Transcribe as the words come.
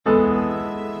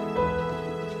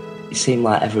It seemed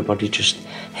like everybody just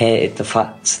hated the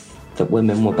fact that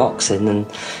women were boxing, and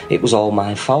it was all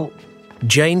my fault.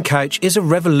 Jane Couch is a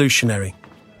revolutionary.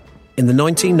 In the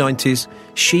 1990s,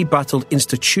 she battled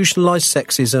institutionalised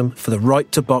sexism for the right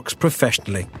to box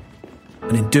professionally.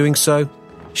 And in doing so,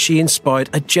 she inspired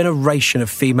a generation of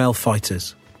female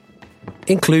fighters,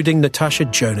 including Natasha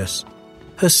Jonas,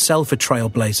 herself a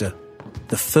trailblazer,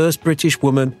 the first British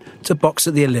woman to box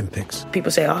at the Olympics.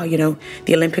 People say,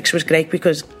 the Olympics was great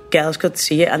because girls could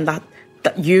see it, and that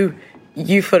you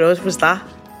for us was that.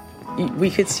 We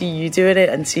could see you doing it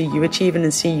and see you achieving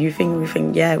and see you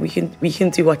think, yeah, we can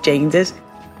do what Jane does.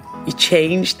 You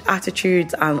changed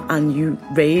attitudes and you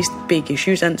raised big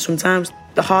issues, and sometimes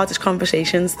the hardest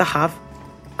conversations to have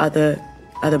are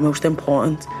the most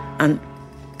important, and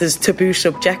there's taboo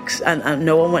subjects and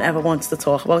no one ever wants to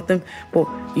talk about them, but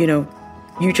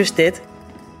you just did.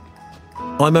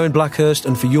 I'm Owen Blackhurst,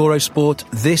 and for Eurosport,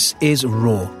 this is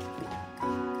Raw.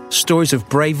 Stories of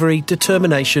bravery,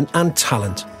 determination and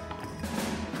talent.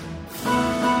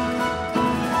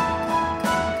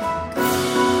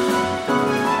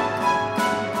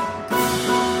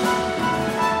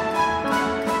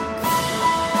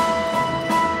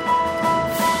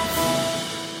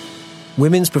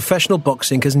 Women's professional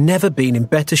boxing has never been in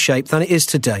better shape than it is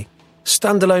today.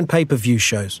 Standalone pay-per-view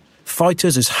shows,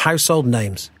 fighters as household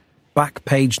names,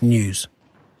 back-page news.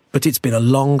 But it's been a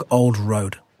long, old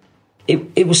road.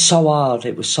 It was so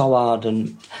hard,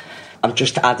 and I'm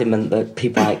just adamant that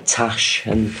people like Tash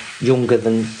and younger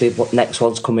than the next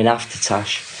one's coming after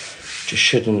Tash just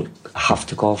shouldn't have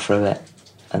to go through it.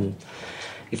 And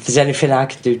if there's anything I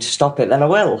can do to stop it, then I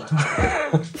will.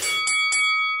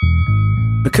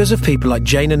 Because of people like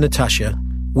Jane and Natasha,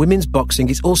 women's boxing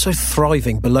is also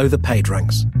thriving below the paid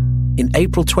ranks. In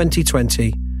April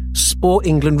 2020, Sport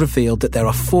England revealed that there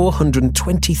are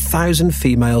 420,000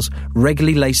 females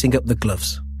regularly lacing up the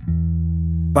gloves.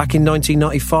 Back in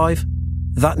 1995,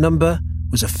 that number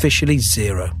was officially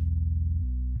 0.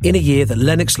 In a year that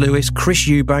Lennox Lewis, Chris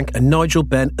Eubank and Nigel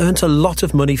Benn earned a lot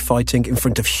of money fighting in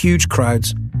front of huge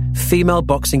crowds, female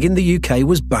boxing in the UK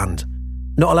was banned.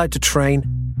 Not allowed to train,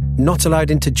 not allowed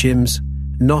into gyms,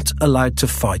 not allowed to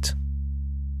fight.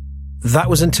 That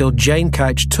was until Jane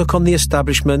Couch took on the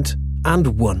establishment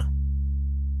and won.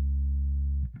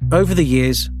 Over the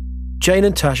years, Jane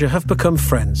and Tasha have become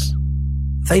friends.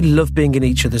 They love being in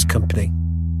each other's company,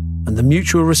 and the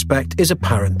mutual respect is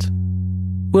apparent.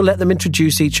 We'll let them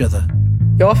introduce each other.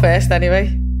 You're first,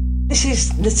 anyway. This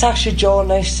is Natasha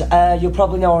Jonas. You'll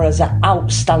probably know her as an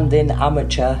outstanding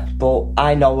amateur, but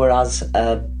I know her as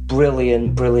a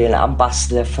brilliant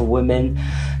ambassador for women.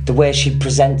 The way she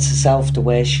presents herself, the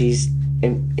way she's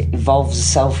involves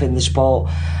herself in the sport.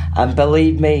 And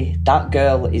believe me, that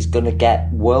girl is going to get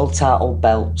world title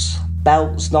belts.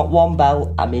 Belts, not one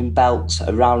belt, I mean belts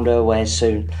around her waist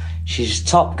soon. She's a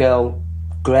top girl,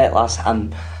 great lass,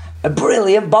 and a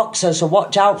brilliant boxer, so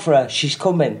watch out for her. She's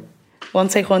coming. One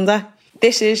take wonder.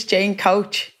 This is Jane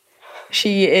Couch.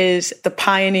 She is the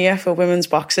pioneer for women's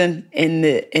boxing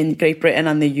in Great Britain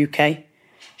and the UK.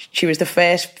 She was the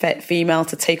first female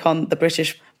to take on the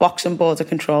British Boxing Board of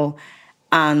Control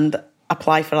and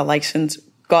apply for a licence.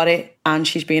 Got it, and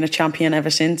she's been a champion ever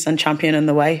since, and championing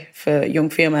the way for young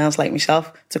females like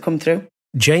myself to come through.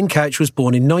 Jane Couch was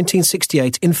born in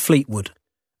 1968 in Fleetwood,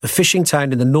 a fishing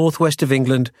town in the northwest of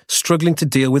England, struggling to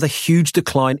deal with a huge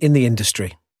decline in the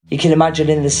industry. You can imagine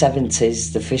in the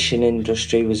 70s, the fishing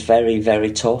industry was very,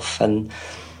 very tough, and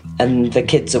the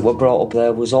kids that were brought up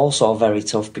there was also very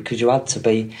tough because you had to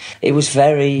be. It was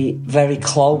very, very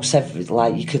close.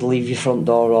 Like you could leave your front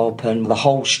door open. The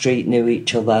whole street knew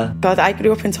each other. God, I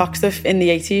grew up in Toxteth in the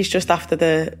 80s, just after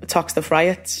the Toxteth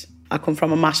riots. I come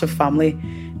from a massive family.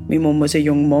 My mum was a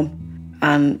young mum,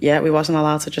 and yeah, we wasn't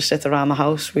allowed to just sit around the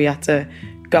house. We had to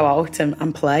go out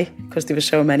and play because there were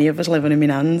so many of us living in my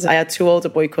nan's. I had 2 older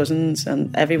boy cousins,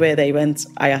 and everywhere they went,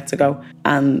 I had to go.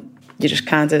 And you just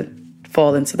kind of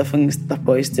fall into the things that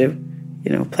boys do,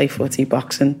 play footy,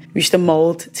 boxing. We used to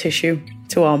mould tissue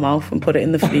to our mouth and put it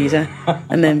in the freezer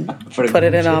and then put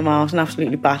it in our mouths and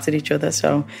absolutely batter each other.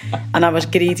 So, and I was a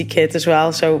greedy kid as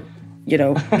well, so,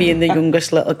 being the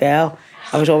youngest little girl,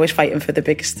 I was always fighting for the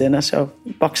biggest dinner, so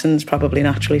boxing's probably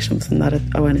naturally something that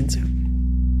I went into.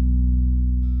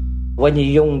 When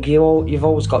you're young, you've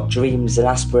always got dreams and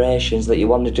aspirations that you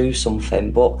want to do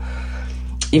something, but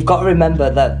you've got to remember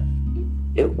that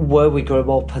where we grew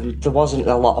up, and there wasn't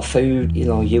a lot of food,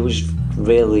 you was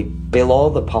really below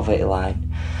the poverty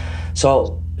line.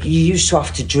 So you used to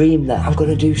have to dream that I'm going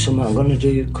to do something,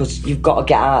 because you've got to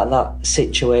get out of that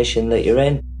situation that you're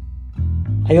in.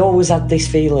 I always had this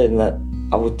feeling that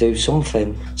I would do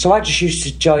something. So I just used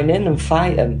to join in and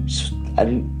fight them.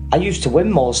 And I used to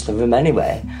win most of them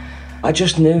anyway. I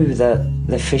just knew that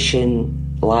the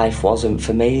fishing life wasn't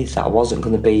for me, that I wasn't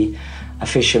going to be a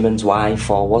fisherman's wife,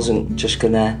 or wasn't just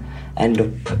going to end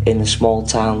up in a small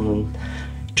town and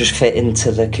just fit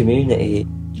into the community.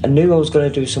 I knew I was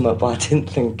going to do something, but I didn't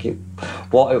think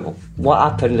what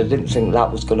happened, I didn't think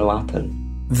that was going to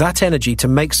happen. That energy to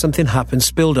make something happen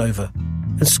spilled over,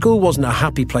 and school wasn't a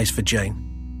happy place for Jane.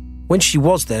 When she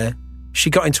was there, she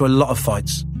got into a lot of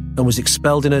fights and was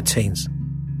expelled in her teens.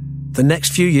 The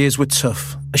next few years were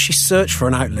tough as she searched for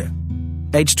an outlet.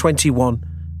 Aged 21,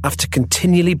 after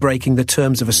continually breaking the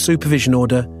terms of a supervision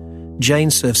order,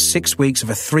 Jane served 6 weeks of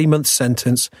a 3-month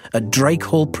sentence at Drake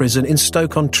Hall Prison in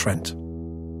Stoke-on-Trent.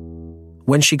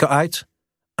 When she got out,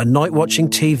 a night watching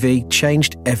TV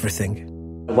changed everything.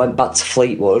 I went back to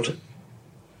Fleetwood,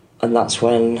 and that's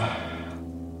when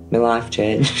my life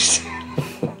changed.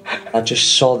 I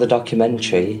just saw the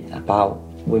documentary about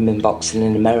women boxing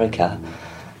in America,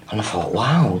 and I thought,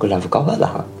 wow, I'm going to have a go at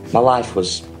that. My life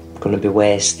was going to be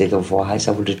wasted otherwise.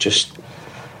 I would have just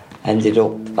ended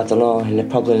up, I don't know,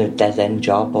 probably in a dead-end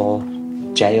job or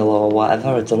jail or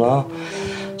whatever, I don't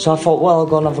know. So I thought, well, I'll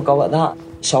go and have a go at that.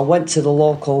 So I went to the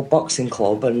local boxing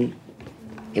club, and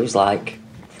it was like,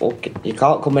 fuck it, you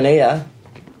can't come in here.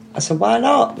 I said, why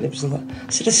not? It was like, I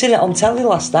said, I seen it on telly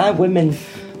last night, women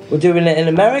were doing it in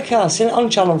America. I seen it on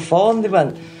Channel 4, and they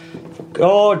went,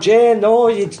 oh, Jane, no,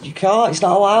 you can't, it's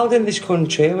not allowed in this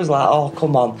country. I was like, oh,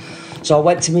 come on. So I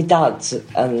went to my dad,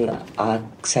 and I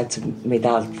said to my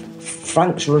dad,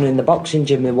 Frank's running the boxing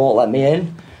gym, he won't let me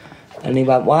in. And he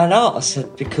went, why not? I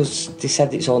said, because they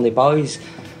said it's only boys.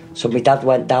 So my dad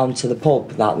went down to the pub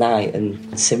that night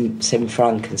and sim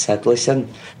Frank and said, listen,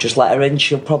 just let her in,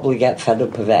 she'll probably get fed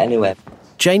up of it anyway.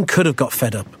 Jane could have got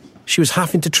fed up. She was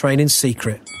having to train in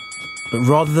secret. But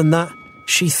rather than that,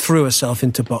 she threw herself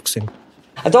into boxing.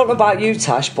 I don't know about you,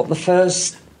 Tash, but the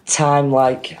first time,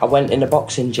 I went in a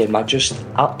boxing gym, I just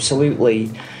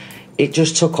absolutely, it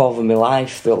just took over my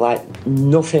life.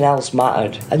 Nothing else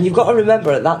mattered. And you've got to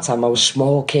remember, at that time, I was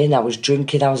smoking, I was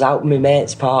drinking, I was out with my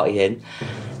mates partying.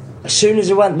 As soon as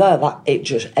I went there,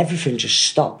 everything just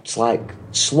stopped.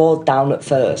 Slowed down at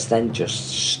first, then just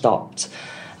stopped.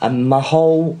 And my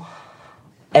whole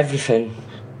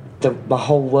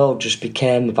world just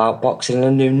became about boxing, and I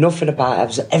knew nothing about it. I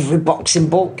was at every boxing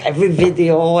book, every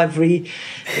video,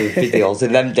 videos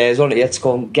in them days, wasn't it? You had to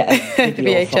go and get a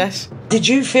video VHS. Did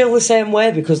you feel the same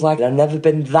way? Because I've never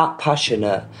been that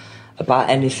passionate about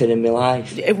anything in my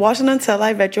life. It wasn't until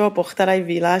I read your book that I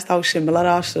realised how similar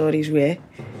our stories were.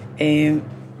 The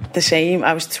same.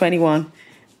 I was 21,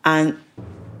 and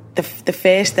the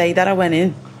first day that I went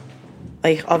in,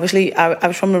 obviously I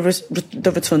was from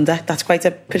the Rotunda. That's quite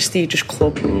a prestigious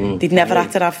club. They'd never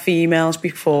had to have females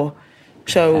before,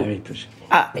 so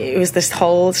it was this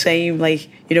whole same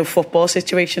football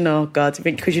situation. Oh God,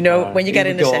 because when you get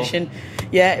in a session,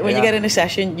 you get in a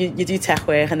session, you do tech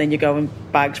work, and then you go and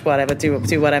bags whatever,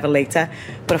 do whatever later.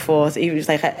 But I thought he was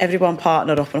everyone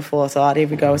partnered up, and I thought, oh, here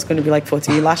we go, it's going to be like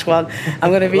footy. Last one, I'm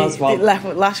going to be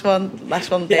last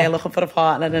one there looking for a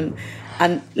partner,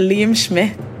 and Liam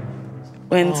Smith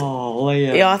went,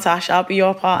 yeah, Tash, I'll be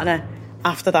your partner.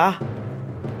 After that,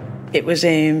 it was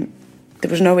there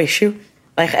was no issue.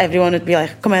 Everyone would be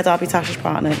come here, I'll be Tash's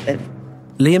partner.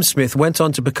 Liam Smith went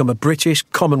on to become a British,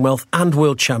 Commonwealth and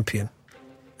world champion.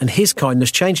 And his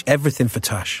kindness changed everything for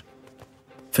Tash.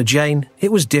 For Jane,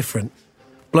 it was different.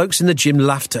 Blokes in the gym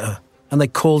laughed at her, and they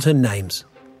called her names.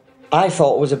 I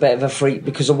thought I was a bit of a freak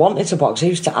because I wanted to box. I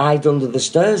used to hide under the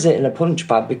stairs in a punch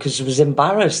bag because I was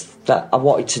embarrassed that I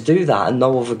wanted to do that and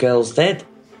no other girls did.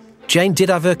 Jane did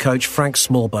have her coach, Frank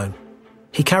Smallbone.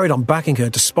 He carried on backing her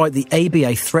despite the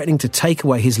ABA threatening to take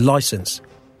away his licence,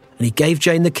 and he gave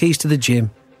Jane the keys to the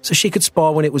gym so she could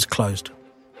spar when it was closed.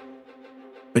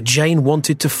 But Jane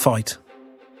wanted to fight,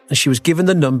 and she was given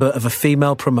the number of a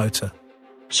female promoter.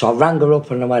 So I rang her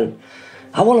up and I went,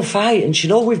 I want to fight. And she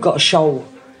said, we've got a show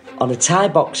on a Thai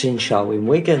boxing show in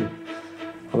Wigan.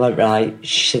 I went, right.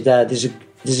 She said, there's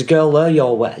a girl there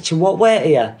your weight. She said, what weight are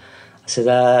you? I said,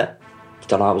 I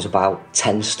don't know, I was about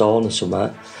 10 stone or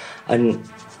something. And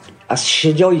I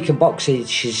said, you can box.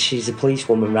 She's a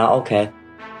policewoman, right? Okay.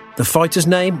 The fighter's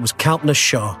name was Kalpana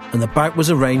Shah, and the bout was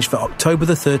arranged for October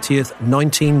the 30th,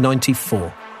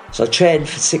 1994. So I trained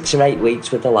for 6 or 8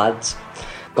 weeks with the lads.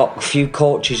 Got a few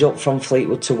coaches up from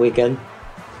Fleetwood to Wigan.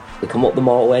 We come up the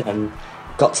motorway and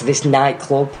got to this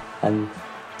nightclub, and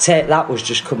Take That was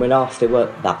just coming off. They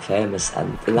weren't that famous,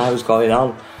 and that was going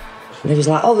on. And he was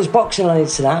like, there's boxing on it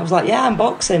tonight. I was like, yeah, I'm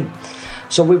boxing.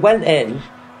 So we went in,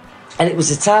 And it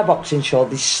was a Thai boxing show.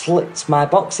 They slipped my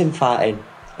boxing fight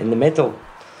in the middle.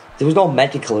 There was no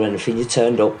medical or anything. You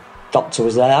turned up, doctor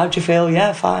was there. How do you feel?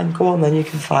 Yeah, fine. Go on, then you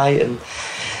can fight. And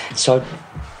so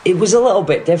it was a little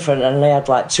bit different. And they had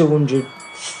like 200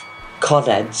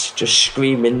 codheads just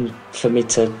screaming for me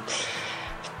to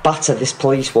batter this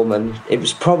policewoman. It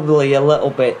was probably a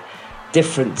little bit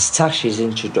different to Tash's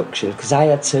introduction, because I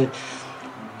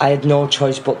had no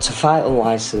choice but to fight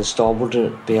unlicensed, or I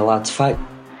wouldn't be allowed to fight.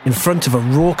 In front of a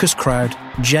raucous crowd,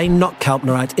 Jane knocked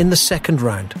Kalpner out in the second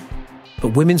round,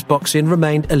 but women's boxing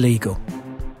remained illegal.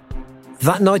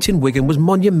 That night in Wigan was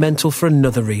monumental for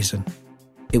another reason.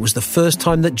 It was the first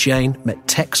time that Jane met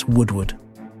Tex Woodward.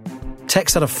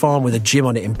 Tex had a farm with a gym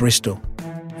on it in Bristol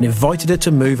and invited her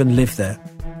to move and live there.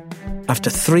 After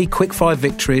 3 quick-fire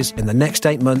victories in the next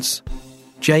 8 months,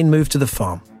 Jane moved to the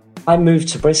farm. I moved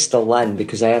to Bristol then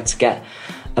because I had to get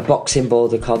a boxing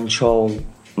border control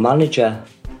manager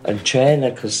and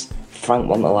trainer, because Frank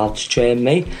wasn't allowed to train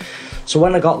me. So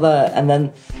when I got there, and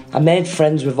then I made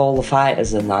friends with all the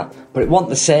fighters and that, but it wasn't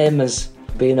the same as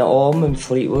being at home in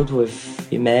Fleetwood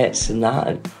with your mates and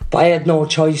that. But I had no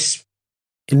choice.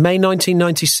 In May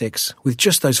 1996, with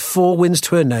just those 4 wins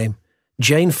to her name,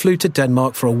 Jane flew to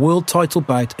Denmark for a world title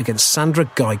bout against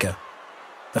Sandra Geiger,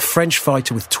 a French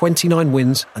fighter with 29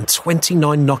 wins and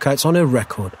 29 knockouts on her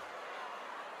record.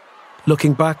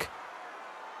 Looking back,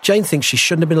 Jane thinks she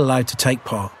shouldn't have been allowed to take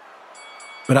part.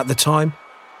 But at the time,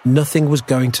 nothing was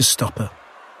going to stop her.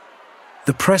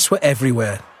 The press were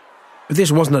everywhere, but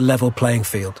this wasn't a level playing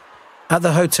field. At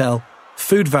the hotel,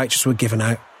 food vouchers were given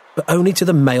out, but only to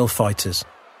the male fighters.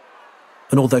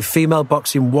 And although female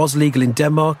boxing was legal in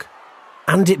Denmark,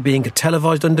 and it being a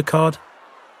televised undercard,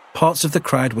 parts of the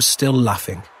crowd were still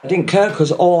laughing. I didn't care,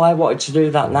 because all I wanted to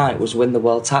do that night was win the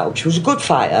world title. She was a good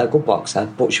fighter, a good boxer,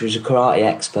 but she was a karate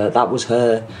expert. That was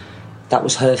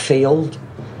her field,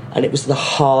 and it was the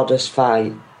hardest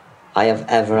fight I have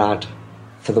ever had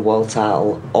for the world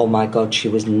title. Oh my God, she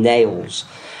was nails.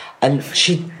 And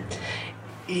she,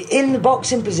 in the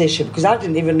boxing position, because I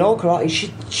didn't even know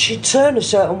karate, she'd turn a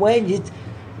certain way, and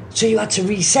so you had to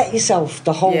reset yourself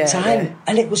the whole time. Yeah.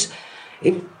 And it was,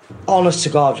 honest to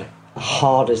God,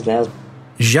 hard as nails.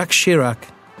 Jacques Chirac,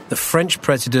 the French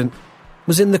president,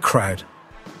 was in the crowd,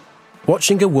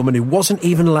 watching a woman who wasn't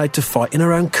even allowed to fight in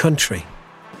her own country.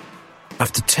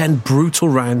 After 10 brutal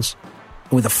rounds,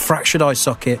 and with a fractured eye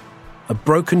socket, a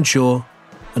broken jaw,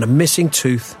 and a missing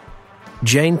tooth,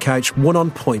 Jane Couch won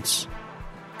on points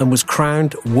and was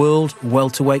crowned world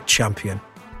welterweight champion.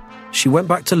 She went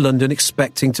back to London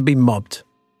expecting to be mobbed.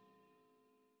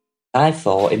 I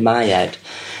thought in my head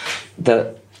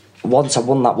that once I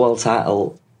won that world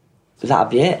title, that'd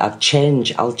be it. I'll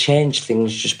change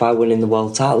things just by winning the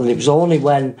world title. And it was only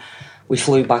when we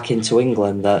flew back into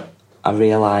England that I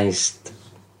realised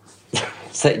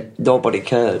that nobody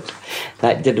cared.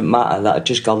 That it didn't matter, that I'd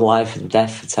just gone life and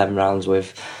death for 10 rounds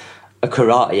with a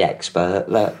karate expert.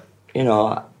 That, you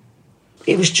know,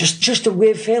 it was just a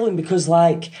weird feeling, because,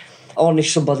 like, only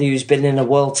somebody who's been in a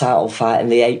world title fight in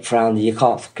the 8th round, and you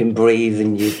can't fucking breathe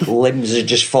and your limbs are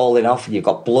just falling off and you've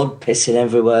got blood pissing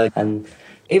everywhere. And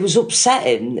it was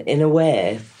upsetting in a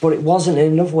way, but it wasn't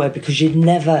in another way, because you'd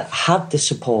never had the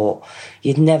support.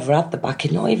 You'd never had the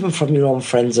backing, not even from your own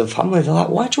friends and family. They're like,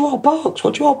 why do you want to box?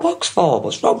 What do you want to box for?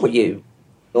 What's wrong with you?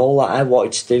 All that I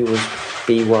wanted to do was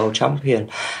be world champion.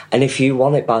 And if you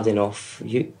want it bad enough,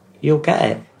 you'll get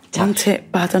it. Want it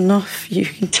bad enough, you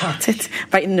can get it.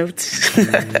 Writing notes. I'll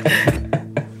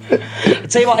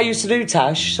tell you what I used to do,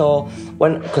 Tash. So,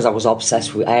 because I was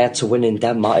obsessed with, I had to win in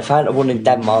Denmark. If I hadn't won in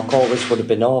Denmark, all this would have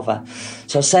been over.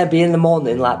 So I'd be in the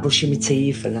morning, like, brushing my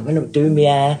teeth, and when I'm doing my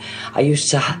hair, I used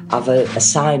to have a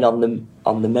sign on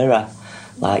the mirror,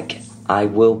 like, I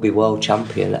will be world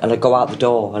champion. And I'd go out the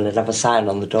door and I'd have a sign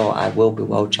on the door, I will be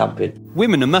world champion.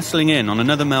 Women are muscling in on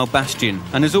another male bastion,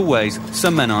 and as always,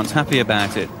 some men aren't happy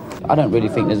about it. I don't really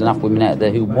think there's enough women out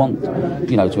there who want,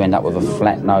 to end up with a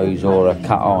flat nose or a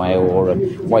cut eye, or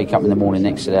wake up in the morning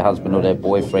next to their husband or their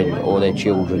boyfriend or their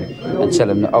children and tell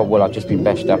them, oh, well, I've just been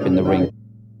bashed up in the ring.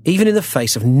 Even in the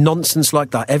face of nonsense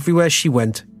like that everywhere she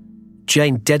went,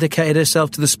 Jane dedicated herself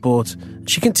to the sport and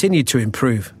she continued to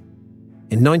improve.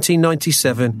 In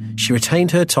 1997, she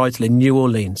retained her title in New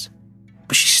Orleans,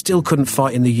 but she still couldn't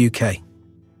fight in the UK.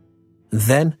 And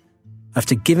then,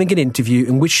 after giving an interview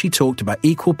in which she talked about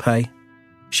equal pay,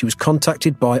 she was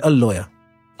contacted by a lawyer.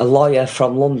 A lawyer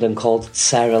from London called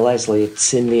Sarah Leslie had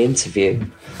seen the interview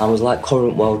and was like,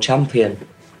 current world champion.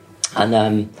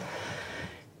 And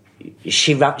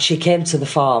she came to the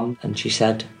farm and she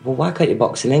said, well, why can't you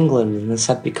box in England? And I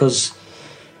said, because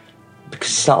because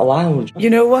it's not allowed. You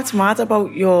know what's mad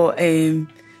about your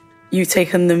you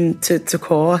taking them to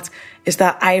court is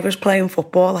that I was playing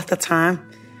football at the time,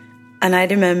 and I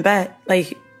remember,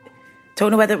 like,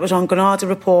 don't know whether it was on Granada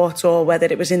Report or whether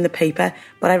it was in the paper,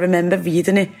 but I remember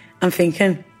reading it and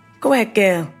thinking, go ahead,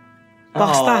 girl,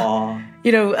 boss that.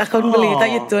 You know, I couldn't believe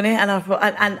that you'd done it, and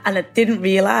I didn't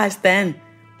realise then,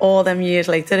 all them years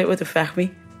later, it would affect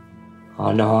me.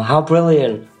 Oh no, how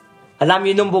brilliant. And I'm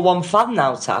your number one fan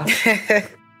now, Tash.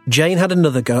 Jane had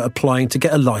another go at applying to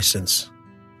get a licence,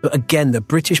 but again the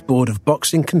British Board of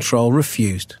Boxing Control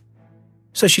refused.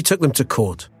 So she took them to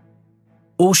court.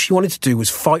 All she wanted to do was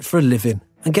fight for a living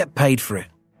and get paid for it.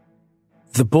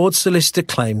 The board solicitor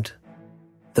claimed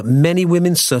that many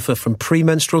women suffer from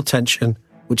premenstrual tension,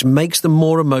 which makes them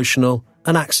more emotional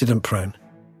and accident-prone.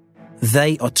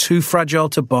 They are too fragile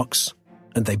to box,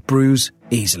 and they bruise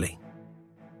easily.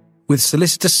 With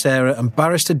Solicitor Sarah and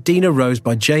Barrister Dina Rose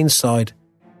by Jane's side,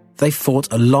 they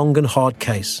fought a long and hard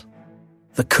case.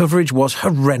 The coverage was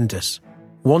horrendous.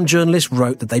 One journalist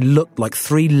wrote that they looked like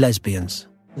three lesbians.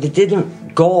 They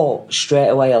didn't go straight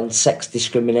away on sex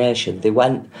discrimination. They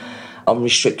went on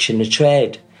restriction of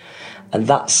trade. And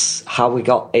that's how we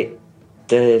got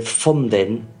the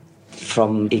funding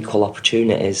from Equal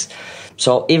Opportunities.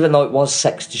 So even though it was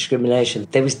sex discrimination,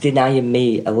 they was denying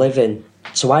me a living.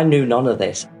 So I knew none of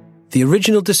this. The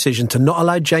original decision to not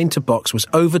allow Jane to box was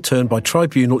overturned by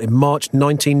tribunal in March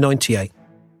 1998.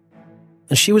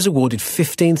 And she was awarded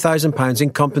 £15,000 in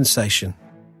compensation,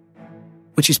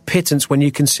 which is pittance when you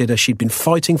consider she'd been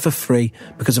fighting for free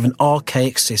because of an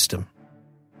archaic system.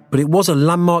 But it was a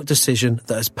landmark decision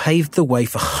that has paved the way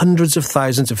for hundreds of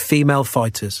thousands of female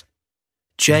fighters.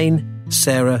 Jane,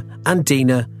 Sarah and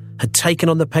Dina had taken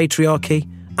on the patriarchy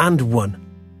and won.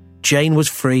 Jane was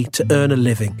free to earn a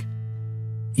living.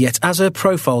 Yet as her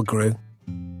profile grew,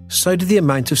 so did the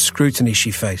amount of scrutiny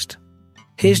she faced.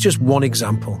 Here's just one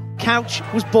example. Couch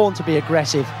was born to be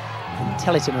aggressive. You can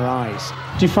tell it in her eyes.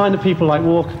 Do you find that people like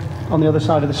walk on the other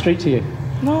side of the street to you?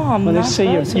 No, I'm a nice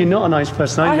person. You're not a nice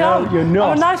person. I know you're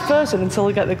not. I'm a nice person until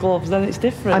I get the gloves, then it's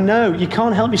different. I know, you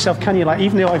can't help yourself, can you? Like,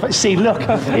 even though I've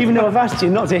asked you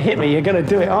not to hit me, you're going to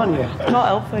do it, aren't you? Can't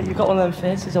help it, you've got one of them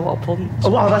faces, I want to punch. Oh,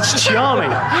 wow, that's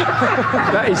charming.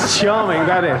 That is charming,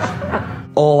 that is.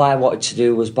 All I wanted to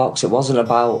do was box. It wasn't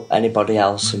about anybody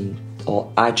else,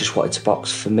 or I just wanted to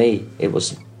box for me.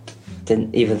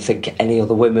 Didn't even think any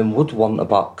other women would want to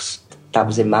box. That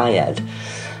was in my head.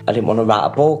 I didn't want to write a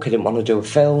book, I didn't want to do a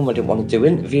film, I didn't want to do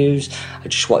interviews. I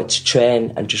just wanted to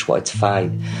train and just wanted to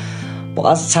fight.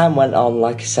 But as time went on,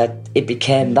 like I said, it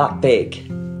became that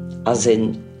big. As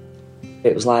in,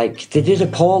 it was like, they did a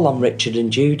poll on Richard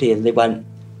and Judy and they went,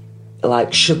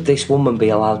 like, should this woman be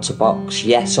allowed to box,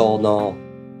 yes or no?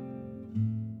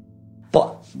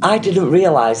 But I didn't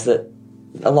realise that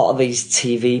a lot of these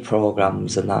TV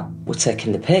programmes and that were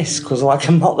taking the piss, because, like,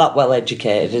 I'm not that well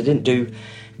educated, I didn't do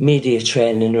media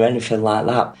training or anything like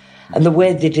that. And the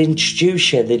way they'd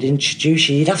introduce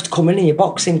you, you'd have to come in your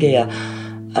boxing gear.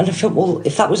 And I thought, well,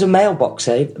 if that was a male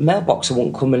boxer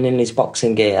wouldn't come in his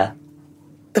boxing gear.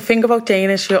 The thing about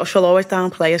Jane is she'll always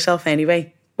downplay herself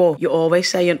anyway, but you're always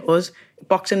saying us.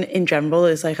 Boxing in general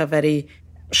is like a very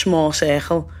small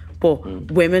circle, but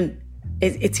women,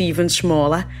 it's even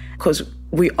smaller, because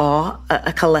we are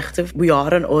a collective, we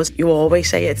are an us. You always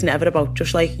say it's never about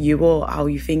just like you or how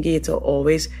you think, it's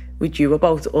always with you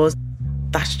about us.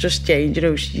 That's just Jane, you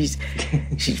know, she's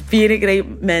been a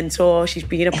great mentor, she's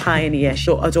been a pioneer,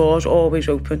 her door's always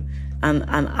open, and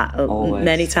always.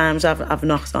 Many times I've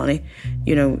knocked on it,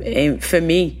 you know. For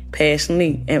me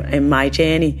personally, in my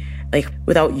journey, like,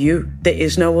 without you, there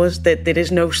is no us, there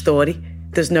is no story.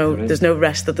 There's no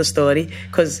rest of the story,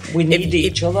 because we need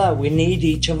each other. We need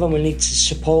each other. We need to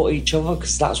support each other,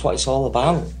 because that's what it's all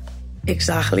about.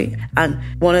 Exactly. And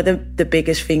one of the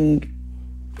biggest thing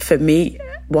for me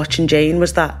watching Jane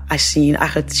was that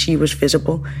she was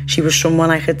visible. She was someone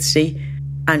I could see,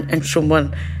 and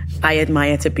someone I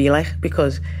admire to be like,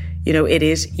 because, you know, it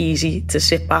is easy to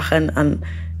sit back and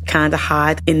kind of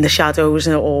hide in the shadows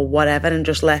or whatever and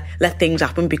just let things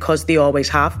happen, because they always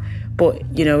have. But,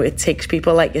 you know, it takes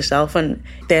people like yourself, and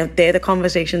they're the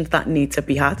conversations that need to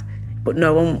be had. But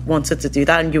no one wanted to do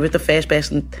that, and you were the first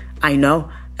person I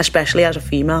know, especially as a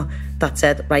female, that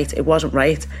said, right, it wasn't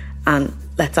right, and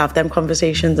let's have them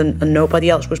conversations, and nobody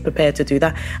else was prepared to do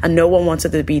that. And no one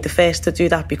wanted to be the first to do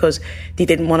that, because they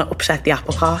didn't want to upset the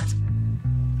apple cart.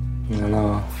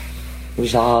 No, it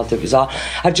was hard.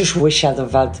 I just wish I'd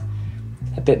have had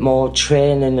a bit more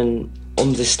training and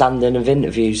understanding of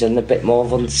interviews, and a bit more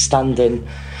of understanding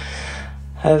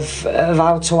of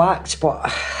how to act.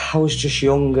 But I was just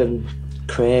young and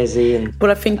crazy. But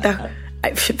I think that,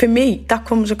 for me, that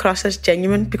comes across as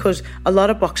genuine, because a lot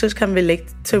of boxers can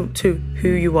relate to who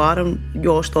you are and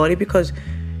your story, because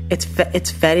it's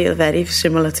very, very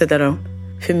similar to their own.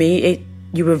 For me,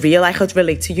 you were real. I could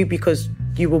relate to you because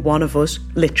you were one of us.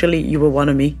 Literally, you were one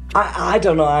of me. I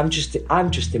don't know. I'm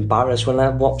just embarrassed when I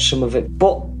watch some of it.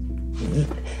 But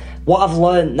what I've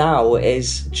learned now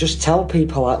is just tell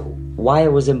people why I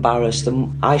was embarrassed,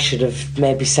 and I should have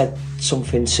maybe said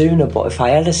something sooner. But if I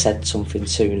had said something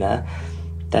sooner,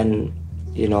 then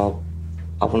we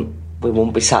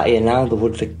wouldn't be sat here now.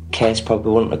 The case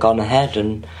probably wouldn't have gone ahead,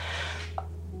 and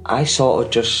I sort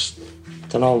of just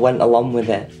went along with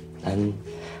it, and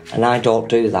I don't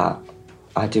do that.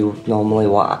 I do normally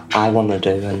what I want to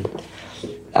do, and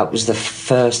that was the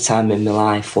first time in my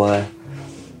life where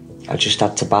I just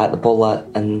had to bite the bullet,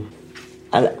 and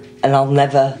I'll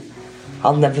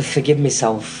never forgive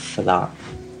myself for that.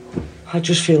 I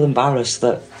just feel embarrassed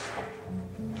that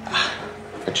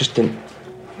I just didn't.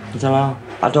 I don't know.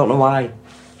 I don't know why.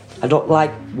 I don't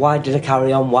like. Why did I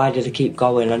carry on? Why did I keep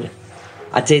going? And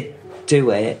I did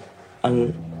do it,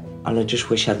 and I just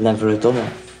wish I'd never have done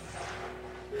it.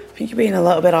 I think you're being a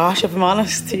little bit harsh, if I'm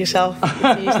honest, to yourself.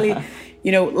 It's usually,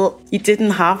 you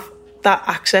didn't have that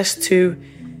access to,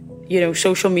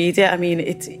 social media. I mean,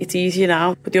 it's easier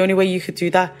now, but the only way you could do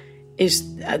that is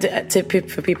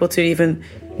for people to even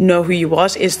know who you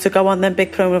was, is to go on them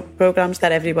big programs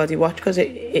that everybody watch, because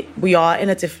we are in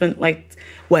a different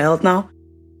world now.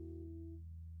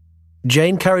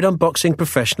 Jane carried on boxing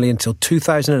professionally until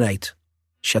 2008.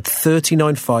 She had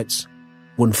 39 fights,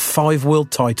 won 5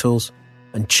 world titles,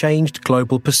 and changed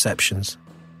global perceptions.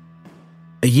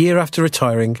 A year after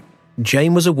retiring,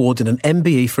 Jane was awarded an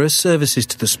MBE for her services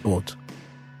to the sport,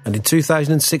 and in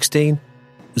 2016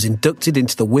 was inducted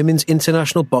into the Women's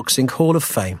International Boxing Hall of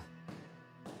Fame.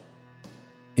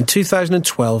 In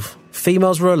 2012,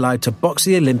 females were allowed to box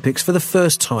the Olympics for the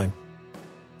first time,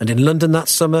 and in London that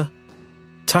summer,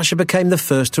 Tasha became the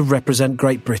first to represent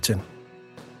Great Britain.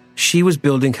 She was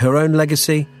building her own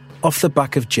legacy off the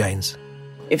back of Jane's.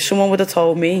 If someone would have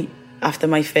told me after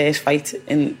my first fight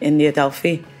in the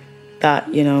Adelphi that,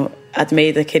 I'd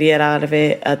made a career out of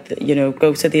it, I'd,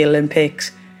 go to the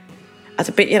Olympics, I'd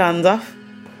have bit your hand off.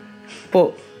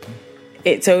 But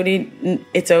it's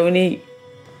only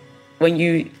when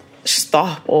you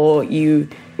stop or you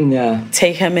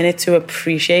take a minute to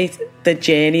appreciate the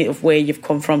journey of where you've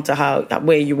come from to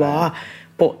where you are.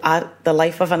 But the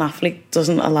life of an athlete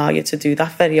doesn't allow you to do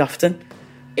that very often.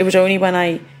 It was only when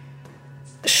I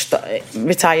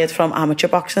retired from amateur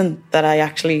boxing that I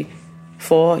actually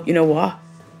thought,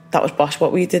 that was boss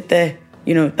what we did there.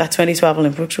 That 2012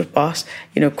 Olympics was boss.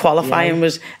 Qualifying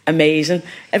was amazing.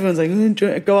 Everyone's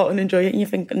like, go out and enjoy it. And you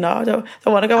think, no, I don't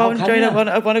want to go out and enjoy it.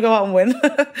 I want to go out and win.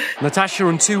 Natasha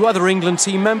and 2 other England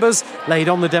team members laid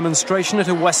on the demonstration at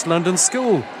a West London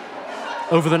school.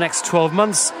 Over the next 12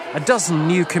 months, a dozen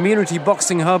new community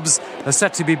boxing hubs are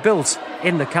set to be built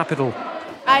in the capital.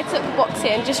 I took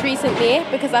boxing just recently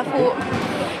because I thought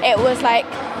it was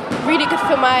really good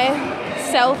for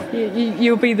myself.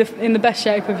 You'll be in the best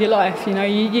shape of your life,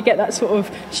 you get that sort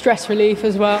of stress relief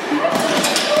as well.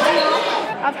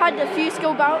 I've had a few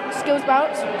skills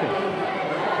bouts.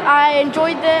 I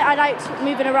enjoyed it. I liked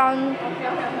moving around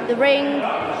the ring,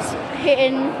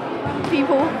 hitting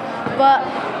people, but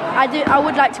I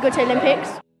would like to go to Olympics.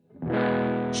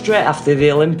 Straight after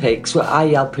the Olympics, I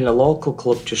helped in a local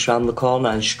club just round the corner,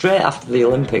 and straight after the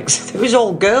Olympics, there was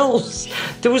all girls.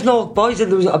 There was no boys, and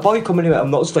there was a boy coming in,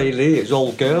 I'm not staying here, it was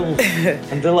all girls.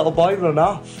 And the little boy ran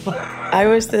off. I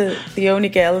was the only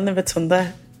girl in the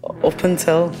Rotunda up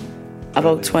until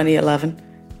about 2011.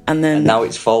 And now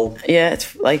it's full. Yeah,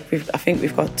 it's I think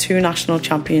we've got 2 national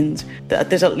champions.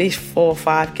 There's at least 4 or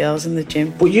 5 girls in the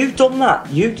gym. But you've done that.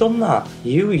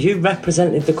 You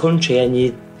represented the country, and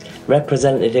you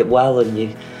represented it well, and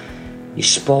you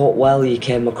sport well. You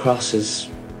came across as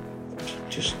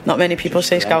just... Not many people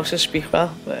say Scousers speak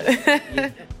well.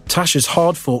 Tasha's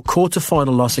hard-fought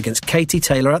quarter-final loss against Katie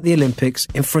Taylor at the Olympics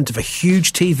in front of a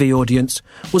huge TV audience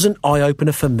was an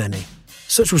eye-opener for many.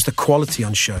 Such was the quality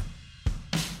on show.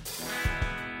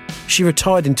 She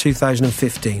retired in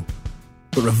 2015,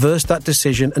 but reversed that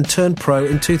decision and turned pro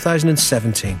in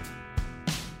 2017.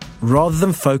 Rather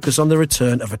than focus on the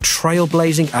return of a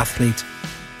trailblazing athlete,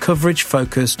 coverage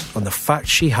focused on the fact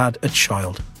she had a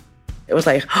child. It was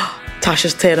like,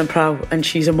 Tasha's turning pro and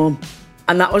she's a mum.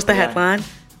 And that was the headline.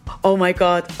 Oh my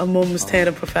God, a mum's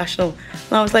turning professional.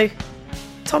 And I was like,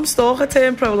 Tom Stalker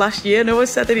turned pro last year. No one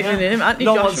said anything to him. Anthony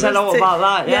No Joshua one said all about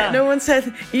that, yeah. No one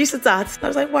said, he's the dad. I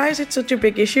was like, why is it such a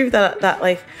big issue that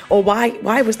like, or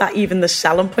why was that even the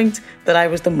selling point that I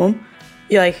was the mum?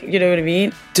 Like, you know what I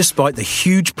mean? Despite the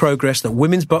huge progress that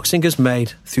women's boxing has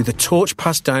made through the torch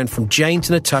passed down from Jane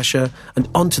to Natasha and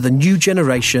onto the new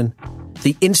generation,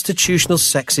 the institutional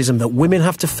sexism that women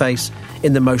have to face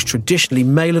in the most traditionally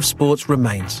male of sports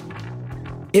remains.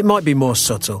 It might be more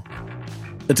subtle,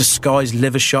 a disguised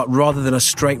liver shot rather than a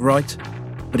straight right,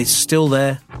 but it's still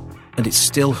there and it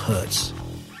still hurts.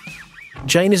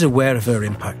 Jane is aware of her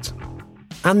impact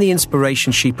and the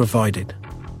inspiration she provided,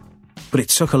 but it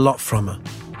took a lot from her.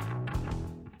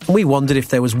 And we wondered if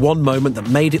there was one moment that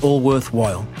made it all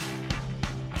worthwhile.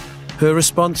 Her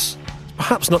response?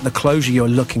 Perhaps not the closure you're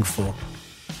looking for,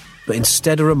 but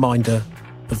instead a reminder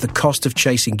of the cost of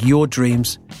chasing your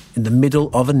dreams in the middle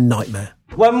of a nightmare.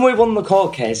 When we won the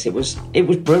court case, it was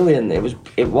brilliant. It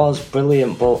was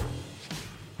brilliant, but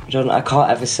I can't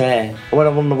ever say. When I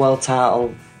won the world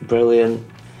title, brilliant.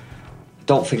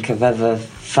 Don't think I've ever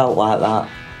felt like that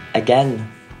again.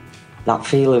 That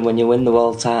feeling when you win the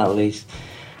world title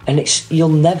you'll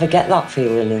never get that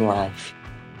feeling in life.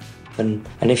 And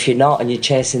if you're not and you're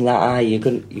chasing that high, you're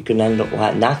gonna end up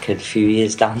like knackered a few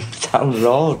years down the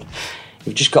road.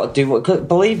 You've just got to do what...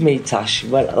 Believe me, Tash,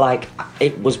 like,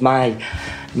 it was my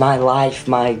life,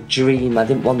 my dream. I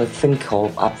didn't want to think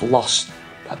of...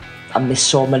 I missed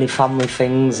so many family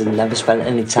things and never spent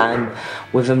any time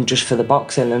with them just for the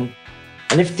boxing. And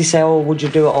if they say, oh, would you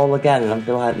do it all again? And I'd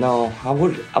be like, no, I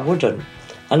wouldn't.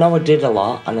 I know I did a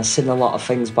lot and I've seen a lot of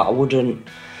things, but I wouldn't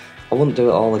do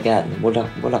it all again. Would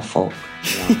I fuck?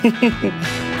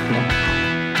 No.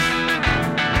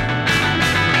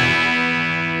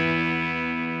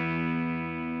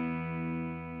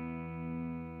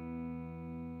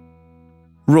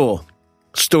 Raw,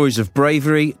 Stories of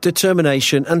Bravery,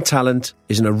 Determination and Talent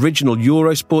is an original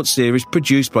Eurosport series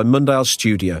produced by Mundial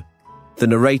Studio. The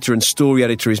narrator and story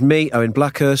editor is me, Owen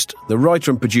Blackhurst, the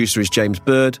writer and producer is James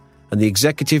Bird, and the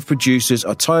executive producers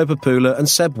are Tayo Papula and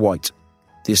Seb White.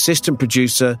 The assistant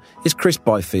producer is Chris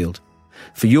Byfield.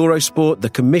 For Eurosport, the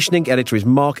commissioning editor is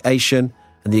Mark Asian,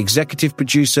 and the executive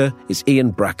producer is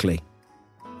Ian Brackley.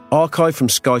 Archive from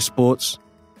Sky Sports,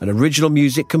 and original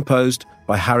music composed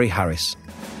by Harry Harris.